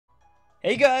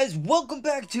Hey guys, welcome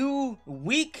back to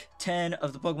week 10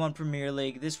 of the Pokemon Premier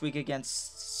League. This week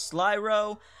against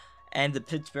Slyro and the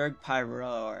Pittsburgh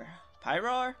Pyroar.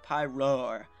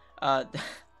 Pyroar.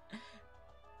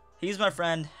 He's my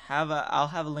friend. I'll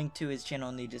have a link to his channel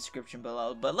in the description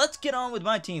below. But let's get on with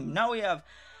my team. Now we have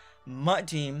my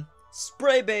team.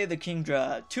 Spray Bay the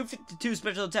Kingdra, 252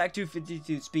 special attack,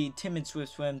 252 speed, timid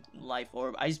swift swim, life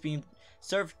orb, ice beam,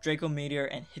 surf, Draco meteor,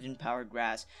 and hidden power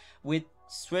grass. With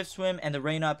swift swim and the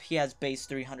rain up, he has base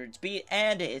 300 speed,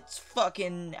 and it's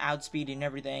fucking outspeeding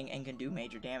everything and can do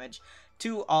major damage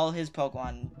to all his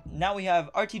Pokemon. Now we have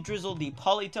RT Drizzle the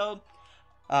Politoed,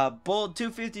 bold,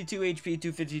 252 HP,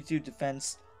 252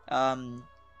 defense.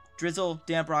 Drizzle,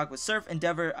 Damp Rock with Surf,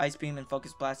 Endeavor, Ice Beam, and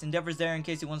Focus Blast. Endeavor's there in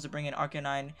case he wants to bring in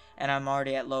Arcanine, and I'm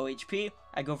already at low HP.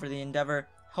 I go for the Endeavor.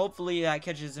 Hopefully that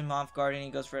catches him off guard and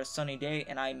he goes for a Sunny Day,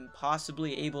 and I'm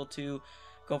possibly able to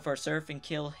go for a Surf and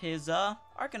kill his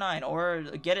Arcanine, or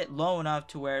get it low enough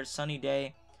to where a Sunny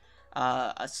Day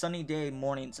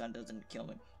Morning Sun doesn't kill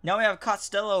me. Now we have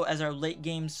Costello as our late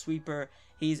game sweeper.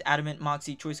 He's Adamant,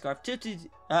 Moxie, Choice Scarf,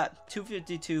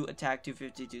 252 attack,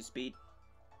 252 speed.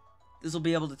 This will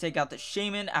be able to take out the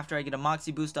Shaman after I get a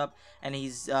Moxie boost up, and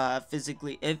he's if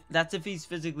he's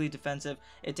physically defensive.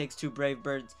 It takes 2 Brave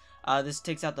Birds. This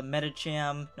takes out the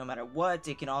Medicham no matter what.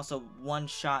 It can also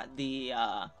one-shot the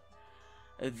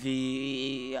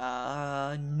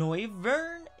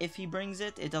Noivern if he brings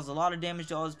it. It does a lot of damage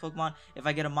to all his Pokemon. If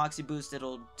I get a Moxie boost,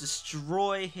 it'll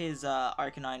destroy his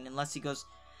Arcanine unless he goes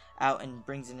out and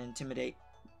brings an Intimidate.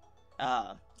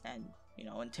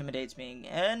 Intimidates me,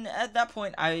 and at that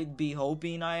point I'd be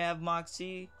hoping I have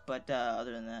Moxie, but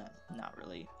other than that, not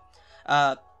really.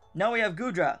 Now we have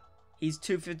Goodra. He's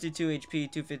 252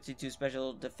 HP, 252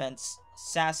 special defense,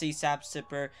 sassy, sap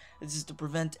sipper. This is to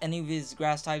prevent any of his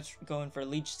grass types going for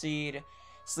Leech Seed,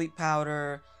 Sleep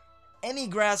Powder, any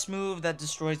grass move that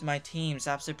destroys my team.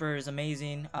 Sap sipper is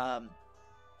amazing.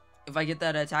 If I get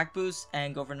that attack boost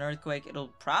and go for an Earthquake, it'll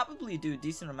probably do a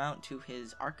decent amount to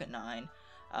his Arcanine.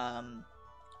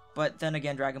 But then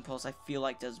again, Dragon Pulse I feel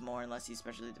like does more unless he's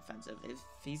specially defensive. If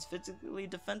he's physically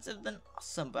defensive, then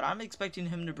awesome. But I'm expecting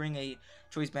him to bring a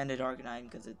Choice Banded Arcanine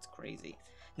because it's crazy.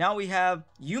 Now we have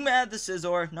UMAD the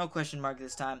Scizor, no question mark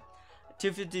this time.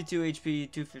 252 HP,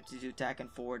 252 attack,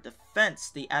 and 4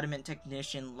 defense. The Adamant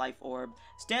Technician, Life Orb,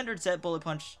 Standard Set, Bullet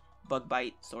Punch, Bug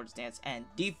Bite, Swords Dance, and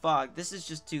Defog. This is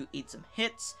just to eat some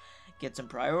hits, get some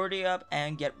priority up,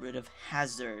 and get rid of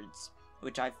hazards,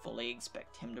 which I fully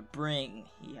expect him to bring.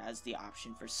 He has the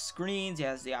option for screens, he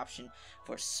has the option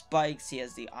for spikes, he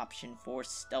has the option for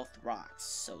stealth rocks,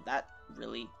 so that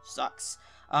really sucks.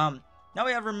 Now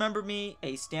we have Remember Me,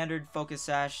 a standard Focus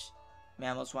Sash,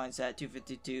 Mamoswine set,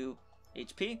 252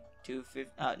 HP,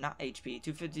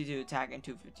 252 attack, and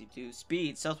 252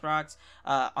 speed. Stealth rocks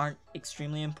aren't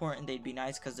extremely important. They'd be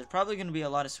nice because there's probably going to be a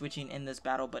lot of switching in this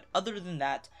battle, but other than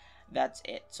that, that's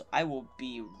it. So I will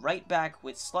be right back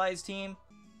with Sly's team.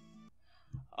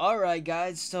 Alright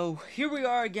guys, so here we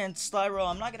are against Slyro.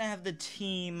 I'm not going to have the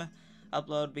team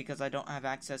upload because I don't have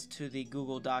access to the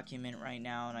Google document right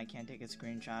now and I can't take a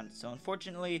screenshot. So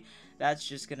unfortunately, that's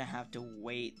just going to have to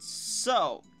wait.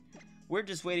 So, we're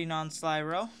just waiting on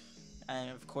Slyro.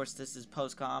 And of course this is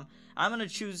post-com. I'm going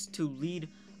to choose to lead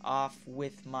off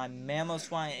with my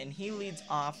Mamoswine, and he leads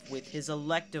off with his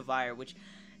Electivire, which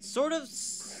sort of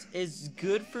is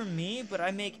good for me, but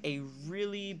I make a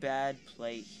really bad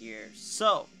play here.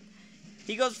 So,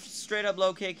 he goes straight up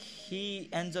low kick. He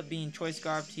ends up being Choice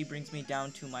Scarfed. He brings me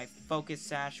down to my Focus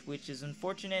Sash, which is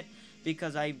unfortunate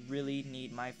because I really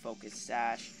need my Focus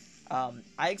Sash.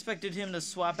 I expected him to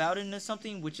swap out into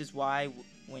something, which is why I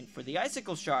went for the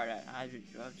Icicle Shard. I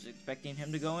was expecting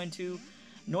him to go into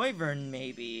Noivern,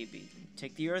 maybe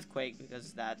take the Earthquake,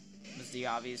 because that was the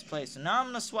obvious play. So now I'm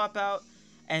going to swap out,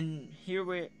 and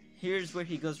here's where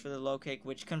he goes for the low kick,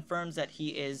 which confirms that he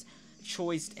is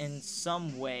choiced in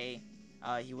some way.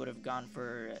 He would have gone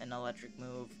for an electric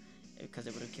move because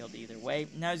it would have killed either way.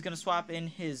 Now he's going to swap in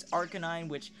his Arcanine,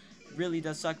 which really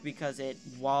does suck because it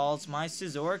walls my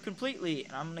Scizor completely,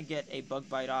 and I'm going to get a Bug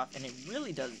Bite off, and it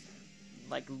really does,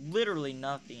 like, literally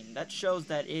nothing. That shows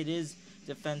that it is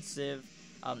defensive.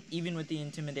 Even with the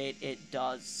Intimidate, it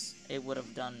would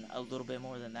have done a little bit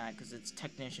more than that because it's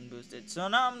Technician boosted. So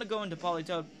now I'm going to go into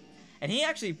Politoed, and he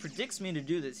actually predicts me to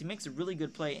do this. He makes a really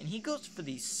good play, and he goes for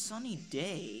the Sunny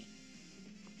Day.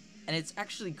 And it's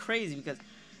actually crazy because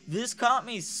this caught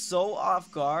me so off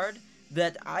guard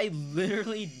that I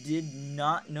literally did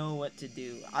not know what to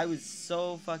do. I was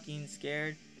so fucking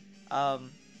scared.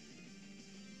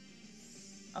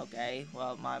 Okay,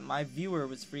 well, my viewer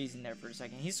was freezing there for a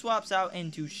second. He swaps out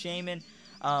into Shaman,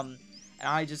 and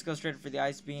I just go straight for the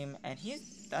Ice Beam, and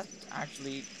that's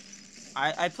actually,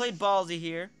 I played ballsy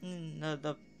here.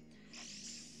 The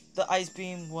Ice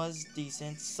Beam was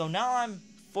decent, so now I'm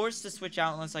forced to switch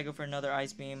out unless I go for another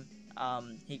Ice Beam.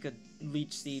 He could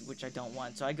Leech Seed, which I don't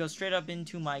want, so I go straight up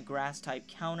into my Grass type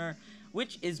counter,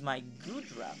 which is my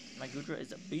Goodra. My Goodra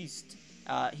is a beast.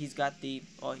 He's got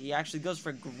he actually goes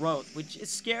for Growth, which is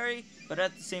scary, but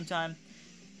at the same time,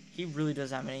 he really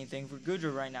doesn't have anything for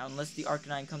Goodra right now, unless the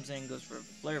Arcanine comes in and goes for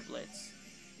Flare Blitz.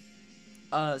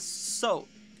 So,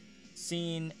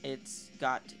 seeing it's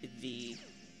got the,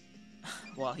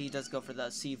 well, he does go for the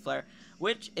Sea Flare,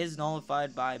 which is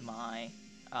nullified by my,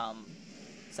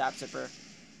 Sap Sipper.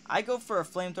 I go for a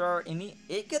Flamethrower, and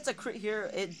it gets a crit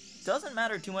here. It doesn't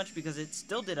matter too much because it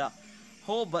still did a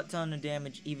whole butt ton of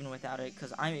damage even without it,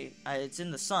 because it's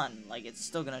in the sun. Like, it's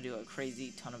still gonna do a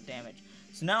crazy ton of damage.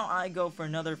 So now I go for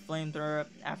another Flamethrower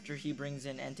after he brings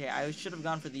in Entei. I should have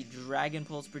gone for the Dragon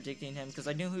Pulse predicting him, because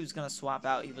I knew he was gonna swap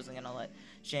out. He wasn't gonna let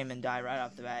Shaman die right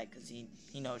off the bat, because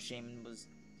he knows Shaman was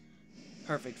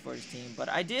perfect for his team. But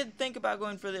I did think about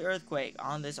going for the Earthquake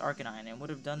on this Arcanine and would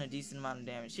have done a decent amount of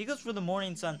damage. He goes for the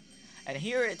Morning Sun, and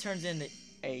here it turns into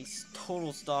a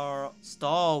total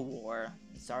stall war.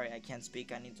 Sorry, I can't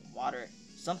speak. I need some water,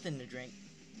 something to drink.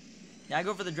 Now I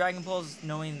go for the Dragon Pulse,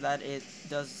 knowing that it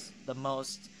does the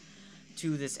most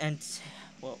to this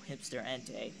hipster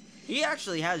Entei. He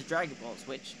actually has Dragon Pulse,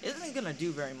 which isn't gonna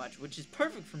do very much, which is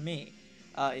perfect for me.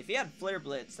 If he had Flare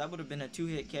Blitz, that would have been a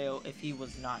 2-hit KO if he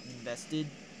was not invested.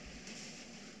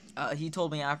 He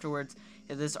told me afterwards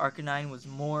that this Arcanine was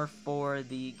more for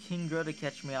the Kingdra to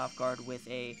catch me off guard with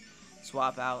a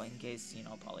swap out in case,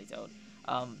 Politoed.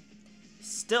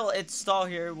 Still, it's stall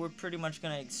here. We're pretty much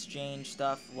going to exchange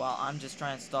stuff while I'm just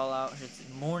trying to stall out his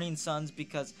Morning Suns,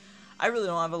 because I really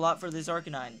don't have a lot for this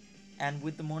Arcanine. And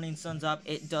with the Morning Suns up,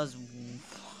 it does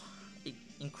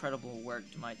incredible work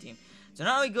to my team. So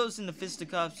now he goes into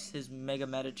Fisticuffs, his Mega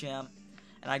Medicham,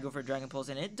 and I go for Dragon Pulse,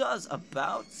 and it does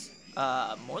about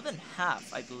more than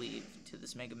half, I believe, to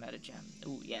this Mega Medicham.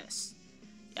 Ooh, yes.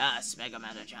 Yes, Mega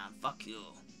Medicham, fuck you.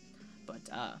 But,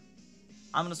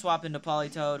 I'm going to swap into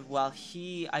Politoed while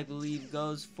he, I believe,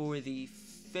 goes for the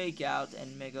Fake Out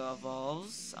and Mega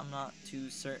Evolves. I'm not too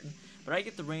certain, but I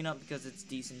get the Rain Up because it's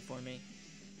decent for me.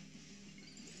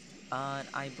 And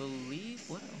I believe,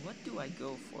 what do I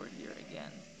go for here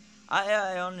again?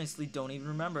 I honestly don't even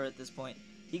remember at this point.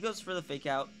 He goes for the Fake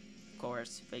Out. Of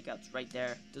course, Fake Out's right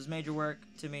there. Does major work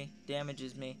to me,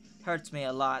 damages me, hurts me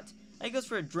a lot. And he goes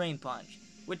for a Drain Punch,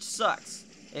 which sucks.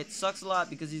 It sucks a lot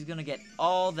because he's going to get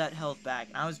all that health back.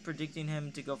 I was predicting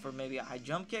him to go for maybe a high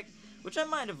jump kick, which I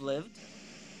might have lived.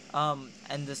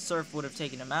 And the Surf would have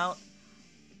taken him out.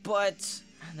 But,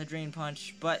 the Drain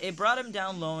Punch. But it brought him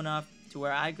down low enough to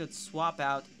where I could swap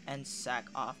out and sack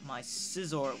off my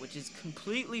Scizor, which is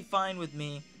completely fine with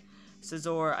me.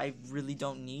 Scizor, I really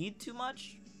don't need too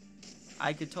much.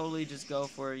 I could totally just go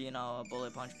for, a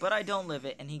Bullet Punch. But I don't live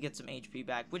it, and he gets some HP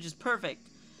back, which is perfect.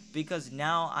 Because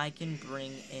now I can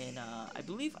bring in, I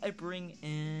believe I bring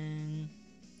in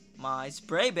my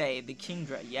Spray Bay, the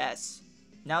Kingdra, yes.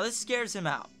 Now this scares him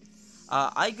out.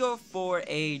 I go for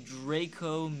a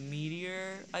Draco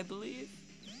Meteor, I believe.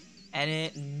 And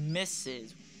it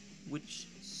misses, which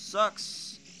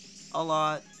sucks a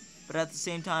lot. But at the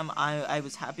same time, I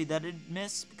was happy that it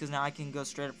missed, because now I can go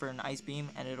straight up for an Ice Beam,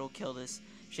 and it'll kill this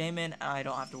Shaman, and I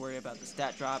don't have to worry about the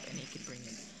stat drop, and he can bring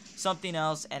in something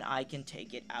else, and I can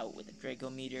take it out with a Draco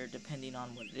Meteor, depending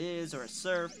on what it is, or a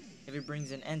Surf. If it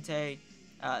brings in Entei,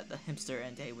 the hipster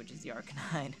Entei, which is the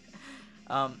Arcanine,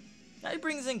 now he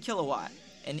brings in Kilowatt.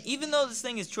 And even though this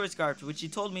thing is Choice Scarfed, which he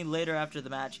told me later after the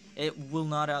match, it will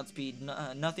not outspeed.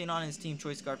 Nothing on his team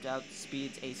Choice Scarfed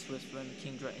outspeeds a Swift Swim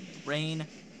Kingdra in the rain.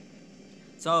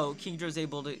 So Kingdra is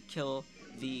able to kill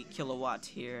the Kilowatt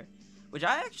here, which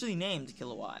I actually named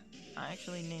Kilowatt. I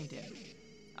actually named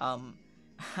him.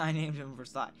 I named him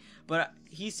Versailles. But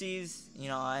he sees,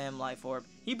 I am Life Orb.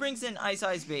 He brings in Ice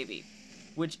Ice Baby,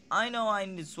 which I know I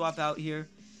need to swap out here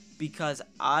because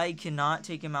I cannot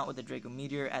take him out with a Draco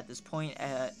Meteor at this point.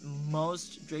 At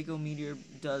most, Draco Meteor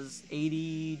does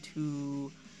 80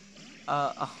 to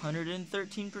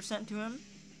 113% to him.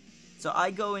 So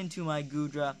I go into my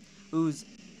Goodra, who's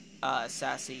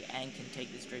sassy and can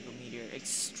take this Draco Meteor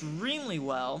extremely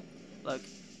well. Look,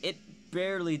 it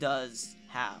barely does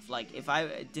half. Like, if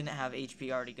I didn't have HP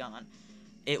already gone,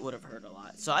 it would have hurt a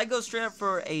lot. So I go straight up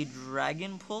for a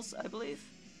Dragon Pulse, I believe.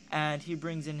 And he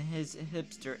brings in his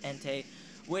hipster Entei,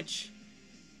 which,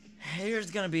 here's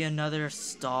gonna be another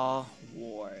stall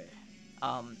war.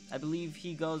 I believe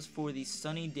he goes for the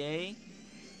Sunny Day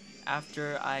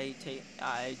after I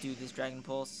do this Dragon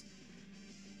Pulse.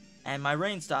 And my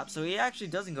rain stops, so he actually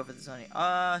doesn't go for the sunny.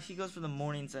 He goes for the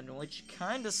morning sun, which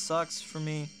kind of sucks for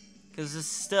me, because this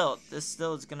still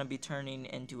is gonna be turning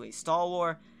into a stall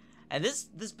war. And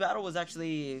this battle was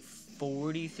actually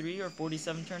 43 or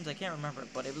 47 turns, I can't remember,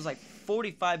 but it was like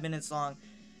 45 minutes long.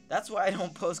 That's why I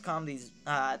don't post-com these,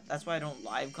 that's why I don't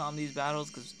live-com these battles,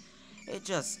 because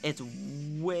it's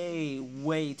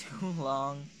way too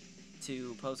long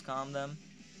to post-com them.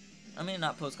 I mean,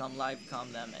 not post-com,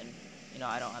 live-com them, and, you know,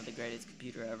 I don't have the greatest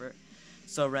computer ever.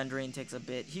 So rendering takes a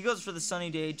bit. He goes for the sunny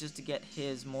day just to get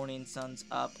his morning suns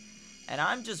up. And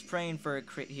I'm just praying for a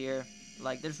crit here.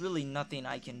 Like, there's really nothing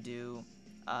I can do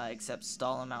except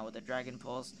stall him out with a Dragon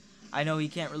Pulse. I know he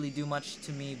can't really do much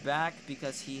to me back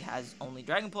because he has only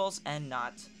Dragon Pulse and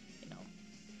not, you know,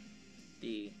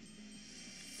 the,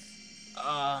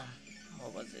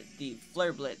 what was it? The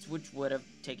Flare Blitz, which would have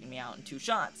taken me out in 2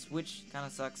 shots, which kind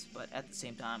of sucks, but at the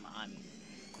same time, I'm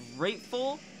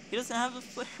grateful he doesn't have a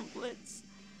Flare Blitz.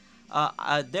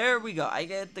 There we go. I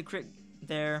get the crit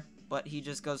there, but he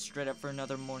just goes straight up for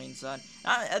another Morning Sun.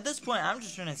 At this point, I'm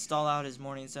just trying to stall out his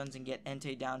Morning Suns and get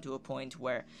Entei down to a point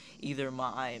where either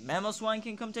my Mamoswine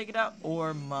can come take it out,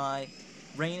 or my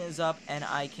Rain is up and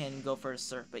I can go for a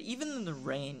Surf. But even in the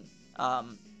Rain,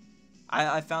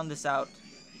 I found this out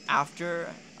after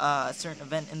a certain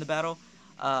event in the battle.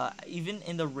 Even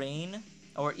in the Rain,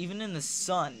 or even in the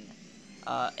Sun,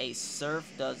 a Surf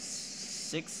does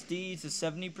 60 to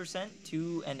 70%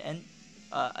 to an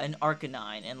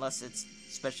Arcanine, unless it's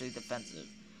especially defensive.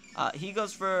 He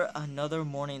goes for another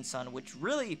Morning Sun, which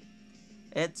really,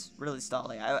 it's really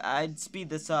stalling. I'd speed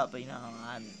this up, but you know,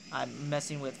 I'm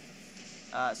messing with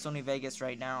Sony Vegas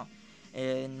right now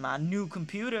in my new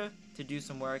computer to do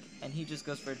some work, and he just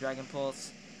goes for a Dragon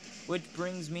Pulse, which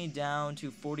brings me down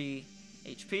to 40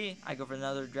 HP. I go for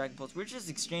another Dragon Pulse. We're just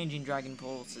exchanging Dragon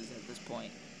Pulses at this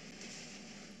point.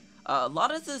 A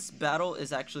lot of this battle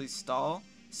is actually stall.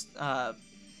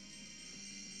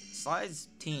 Sly's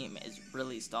team is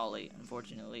really stally,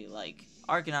 unfortunately. Like,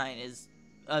 Arcanine is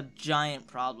a giant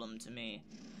problem to me.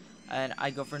 And I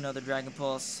go for another Dragon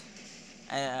Pulse.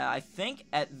 And I think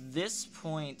at this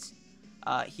point,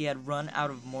 he had run out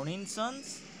of Morning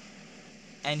Suns.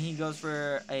 And he goes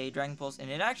for a Dragon Pulse,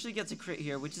 and it actually gets a crit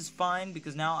here, which is fine,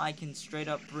 because now I can straight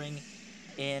up bring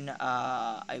in,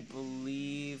 I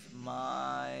believe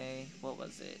my, what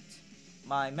was it?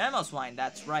 My Mamoswine,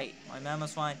 that's right, my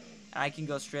Mamoswine, and I can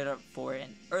go straight up for an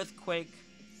Earthquake.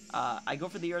 I go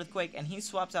for the Earthquake, and he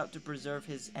swaps out to preserve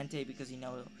his Entei because he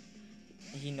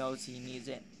knows he needs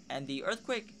it. And the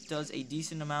Earthquake does a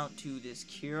decent amount to this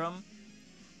Kyurem.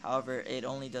 However, it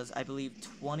only does, I believe,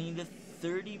 20 to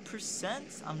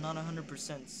 30%. I'm not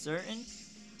 100% certain.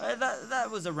 That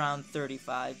was around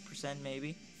 35%,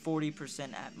 maybe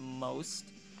 40% at most.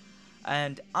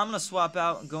 And I'm gonna swap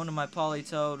out and go into my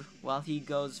Politoed while he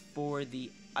goes for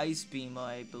the Ice Beam,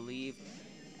 I believe.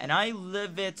 And I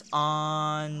live it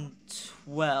on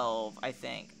 12, I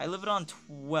think. I live it on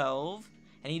 12,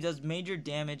 and he does major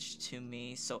damage to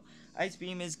me. So Ice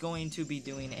Beam is going to be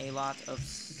doing a lot of.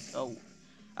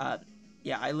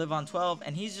 Yeah, I live on 12,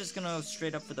 and he's just gonna go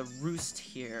straight up for the Roost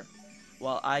here,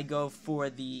 while I go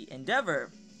for the Endeavor,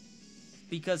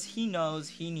 because he knows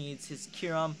he needs his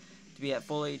Kyurem to be at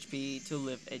full HP to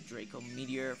live a Draco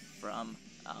Meteor from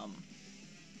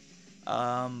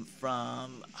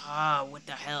what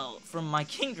the hell? From my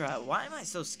Kingdra. Why am I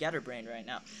so scatterbrained right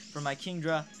now? From my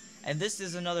Kingdra. And this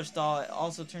is another stall. It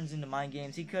also turns into Mind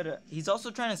Games. He's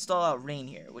also trying to stall out Rain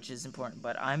here, which is important,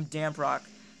 but I'm Damp Rock,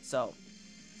 so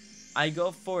I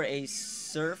go for a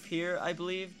Surf here, I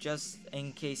believe, just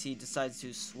in case he decides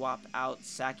to swap out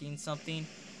sacking something.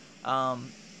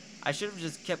 I should have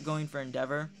just kept going for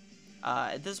Endeavor.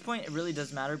 At this point, it really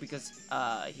does matter because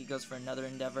he goes for another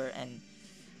Endeavor, and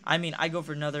I mean, I go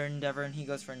for another Endeavor, and he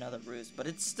goes for another Roost. But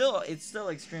it's still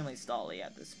extremely stally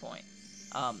at this point.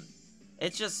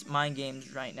 It's just Mind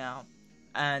Games right now,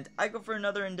 and I go for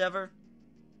another Endeavor.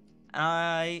 And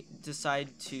I decide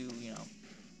to, you know,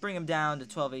 bring him down to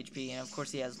 12 HP, and of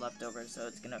course he has leftover, so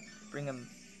it's gonna bring him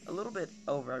a little bit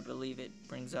over. I believe it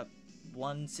brings up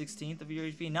 1/16 of your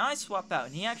HP. Now I swap out,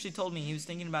 and he actually told me he was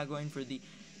thinking about going for the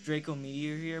Draco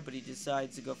Meteor here, but he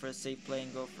decides to go for a safe play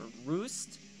and go for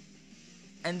Roost.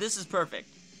 And this is perfect,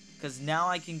 because now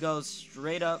I can go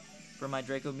straight up for my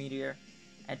Draco Meteor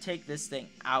and take this thing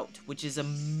out, which is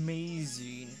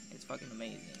amazing. It's fucking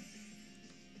amazing.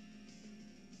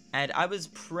 And I was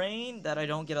praying that I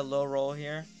don't get a low roll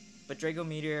here, but Draco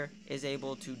Meteor is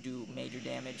able to do major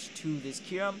damage to this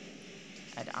Kyurem,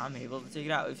 and I'm able to take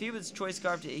it out. If he was Choice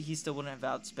Scarfed, he still wouldn't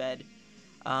have outsped.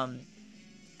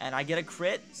 And I get a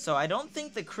crit, so I don't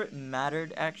think the crit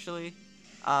mattered, actually.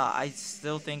 I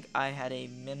still think I had a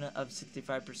min of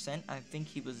 65%. I think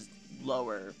he was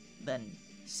lower than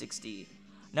 60.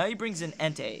 Now he brings in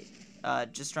Entei,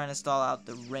 just trying to stall out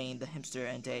the Rain, the hipster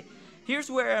Entei.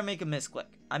 Here's where I make a misclick.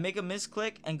 I make a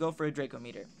misclick and go for a Draco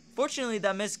Meter. Fortunately,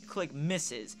 that misclick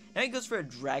misses. Now he goes for a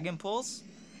Dragon Pulse,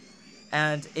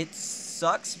 and it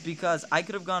sucks because I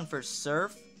could have gone for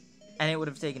Surf, and it would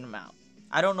have taken him out.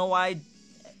 I don't know why.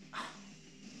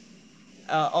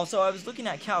 Also, I was looking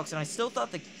at Calcs, and I still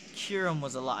thought the Kyurem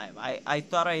was alive. I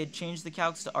thought I had changed the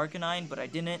Calcs to Arcanine, but I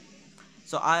didn't.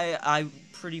 So I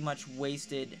pretty much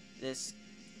wasted this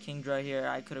Kingdra here.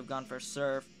 I could have gone for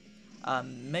Surf.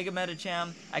 Mega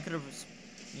Medicham, I could have,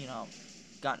 you know,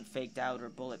 gotten faked out or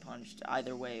bullet punched.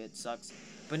 Either way, it sucks.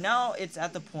 But now it's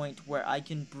at the point where I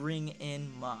can bring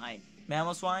in my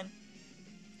Mamoswine.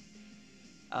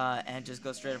 And just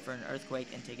go straight up for an Earthquake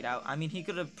and take it out. I mean, he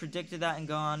could have predicted that and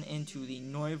gone into the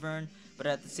Noivern, but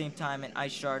at the same time, an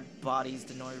Ice Shard bodies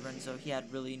the Noivern, so he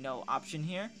had really no option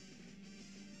here.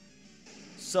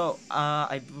 So,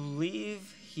 I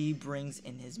believe he brings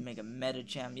in his Mega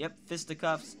Medicham. Yep,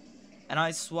 Fisticuffs. And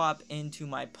I swap into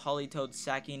my Politoed,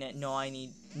 sacking it,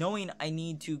 knowing I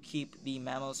need to keep the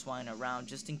Mamoswine around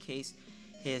just in case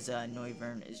his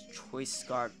Noivern is Choice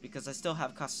Scarf, because I still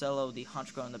have Costello, the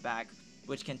Honchkrow in the back,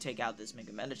 which can take out this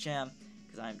Mega Medicham,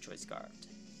 because I am Choice Scarfed.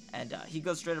 And he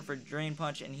goes straight up for Drain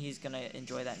Punch, and he's going to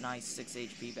enjoy that nice 6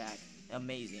 HP back.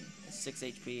 Amazing. 6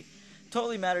 HP.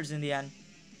 Totally matters in the end.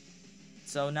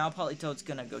 So now Politoed's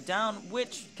going to go down,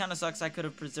 which kind of sucks. I could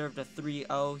have preserved a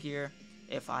 3-0 here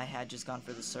if I had just gone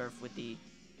for the Surf with the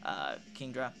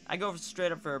Kingdra. I go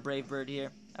straight up for a Brave Bird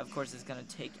here. Of course, it's going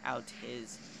to take out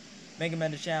his Mega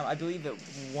Medicham. I believe it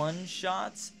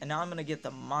one-shots, and now I'm going to get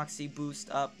the Moxie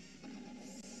boost up.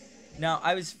 Now,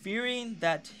 I was fearing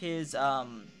that his,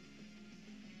 what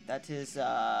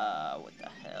the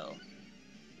hell?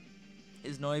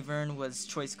 His Noivern was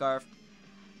Choice Scarf.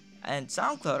 And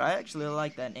SoundCloud, I actually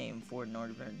like that name for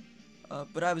Noivern.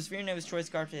 But I was fearing it was Choice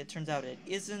Scarf. It turns out it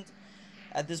isn't.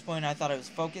 At this point, I thought it was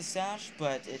Focus Sash,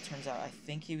 but it turns out I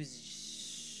think he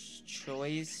was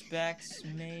Choice Specs,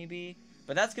 maybe.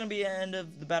 But that's going to be the end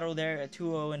of the battle there, a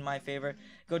 2-0 in my favor.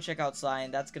 Go check out Sly,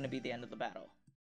 and that's going to be the end of the battle.